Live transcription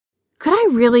Could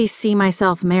I really see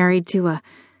myself married to a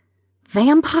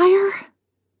vampire?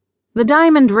 The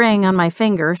diamond ring on my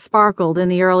finger sparkled in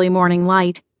the early morning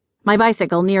light. My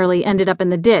bicycle nearly ended up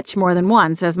in the ditch more than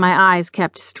once as my eyes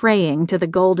kept straying to the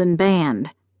golden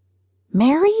band.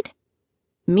 Married?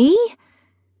 Me?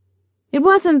 It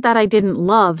wasn't that I didn't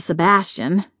love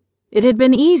Sebastian. It had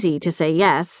been easy to say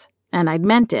yes, and I'd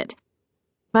meant it.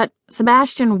 But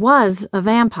Sebastian was a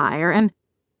vampire, and,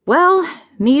 well,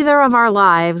 neither of our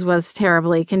lives was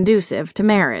terribly conducive to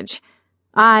marriage.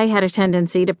 I had a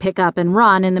tendency to pick up and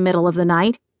run in the middle of the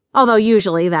night, although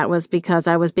usually that was because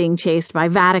I was being chased by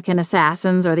Vatican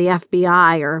assassins or the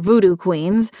FBI or voodoo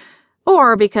queens,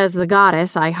 or because the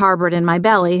goddess I harbored in my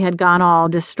belly had gone all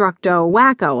destructo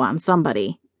wacko on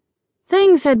somebody.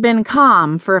 Things had been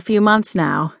calm for a few months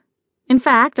now. In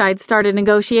fact, I'd started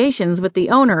negotiations with the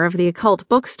owner of the occult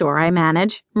bookstore I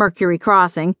manage, Mercury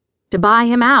Crossing, to buy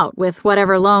him out with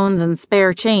whatever loans and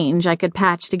spare change I could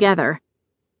patch together.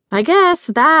 I guess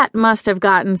that must have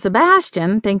gotten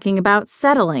Sebastian thinking about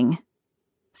settling.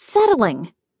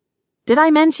 Settling? Did I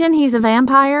mention he's a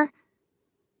vampire?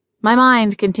 My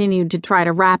mind continued to try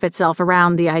to wrap itself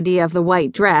around the idea of the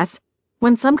white dress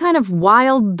when some kind of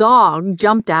wild dog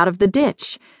jumped out of the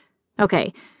ditch.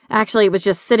 Okay, actually it was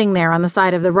just sitting there on the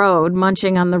side of the road,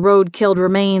 munching on the road-killed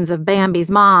remains of Bambi's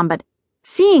mom, but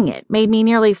seeing it made me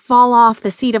nearly fall off the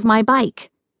seat of my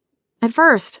bike. At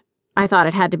first, I thought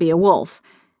it had to be a wolf,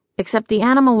 except the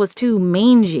animal was too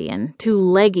mangy and too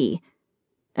leggy.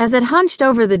 As it hunched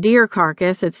over the deer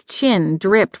carcass, its chin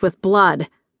dripped with blood.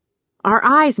 Our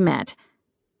eyes met,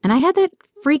 and I had that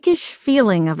freakish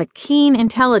feeling of a keen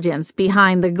intelligence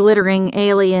behind the glittering,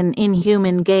 alien,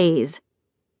 inhuman gaze.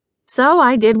 So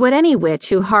I did what any witch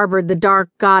who harbored the dark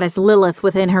goddess Lilith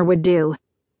within her would do.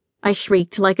 I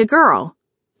shrieked like a girl.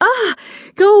 "Ah!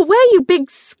 Go away, you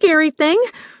big scary thing!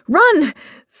 Run!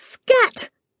 Scat!"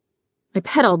 I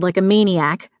pedaled like a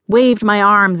maniac, waved my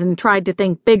arms and tried to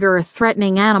think bigger,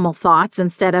 threatening animal thoughts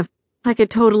instead of I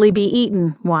could totally be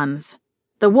eaten ones.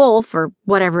 The wolf, or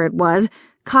whatever it was,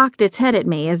 cocked its head at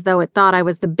me as though it thought I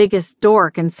was the biggest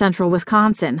dork in central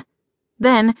Wisconsin.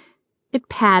 Then it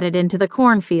padded into the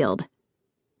cornfield.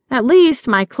 At least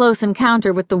my close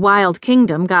encounter with the wild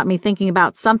kingdom got me thinking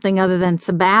about something other than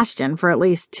Sebastian for at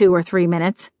least 2 or 3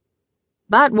 minutes.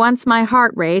 But once my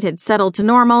heart rate had settled to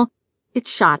normal, it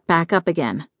shot back up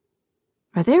again.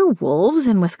 Are there wolves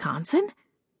in Wisconsin?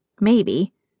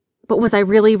 Maybe. But was I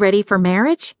really ready for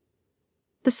marriage?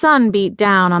 The sun beat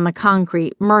down on the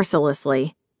concrete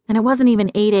mercilessly, and it wasn't even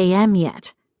 8 a.m.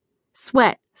 yet.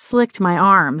 Sweat slicked my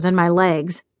arms and my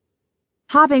legs.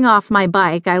 Hopping off my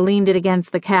bike, I leaned it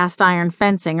against the cast-iron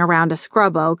fencing around a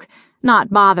scrub oak, not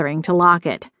bothering to lock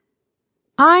it.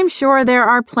 I'm sure there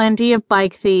are plenty of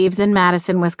bike thieves in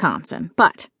Madison, Wisconsin,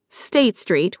 but State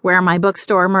Street, where my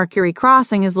bookstore Mercury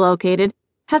Crossing is located,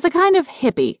 has a kind of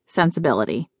hippie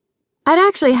sensibility. I'd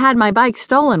actually had my bike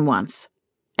stolen once,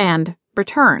 and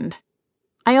returned.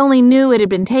 I only knew it had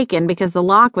been taken because the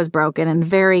lock was broken and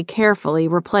very carefully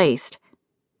replaced.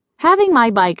 Having my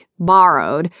bike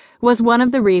borrowed was one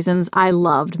of the reasons I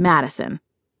loved Madison.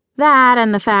 That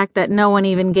and the fact that no one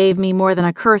even gave me more than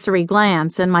a cursory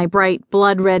glance in my bright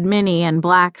blood-red mini and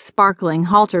black sparkling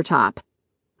halter top.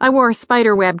 I wore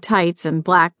spiderweb tights and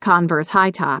black Converse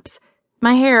high tops.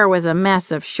 My hair was a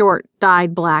mess of short,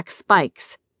 dyed black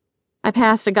spikes. I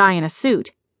passed a guy in a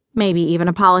suit, maybe even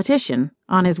a politician,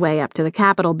 on his way up to the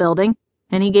Capitol building,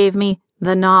 and he gave me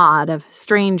the nod of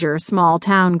stranger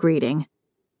small-town greeting.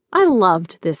 I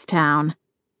loved this town.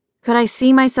 Could I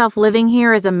see myself living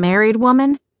here as a married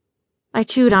woman? I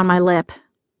chewed on my lip.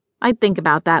 I'd think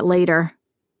about that later.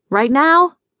 Right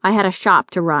now, I had a shop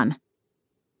to run.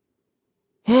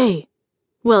 "Hey,"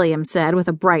 William said with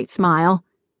a bright smile.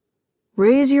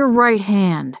 "Raise your right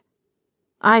hand."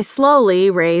 I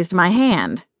slowly raised my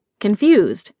hand,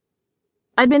 confused.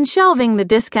 I'd been shelving the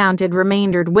discounted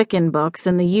remaindered Wiccan books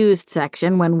in the used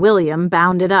section when William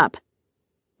bounded up.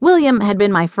 William had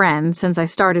been my friend since I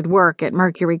started work at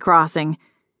Mercury Crossing.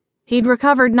 He'd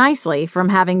recovered nicely from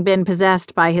having been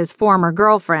possessed by his former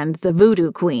girlfriend, the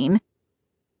voodoo queen.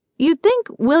 You'd think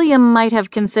William might have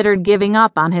considered giving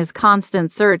up on his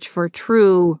constant search for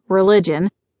true religion,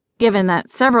 given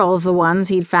that several of the ones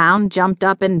he'd found jumped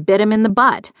up and bit him in the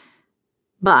butt.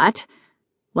 But,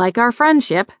 like our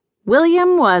friendship,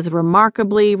 William was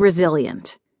remarkably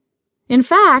resilient. In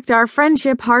fact, our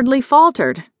friendship hardly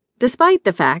faltered, despite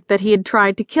the fact that he had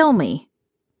tried to kill me.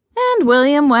 And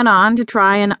William went on to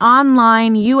try an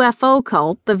online UFO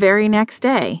cult the very next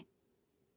day.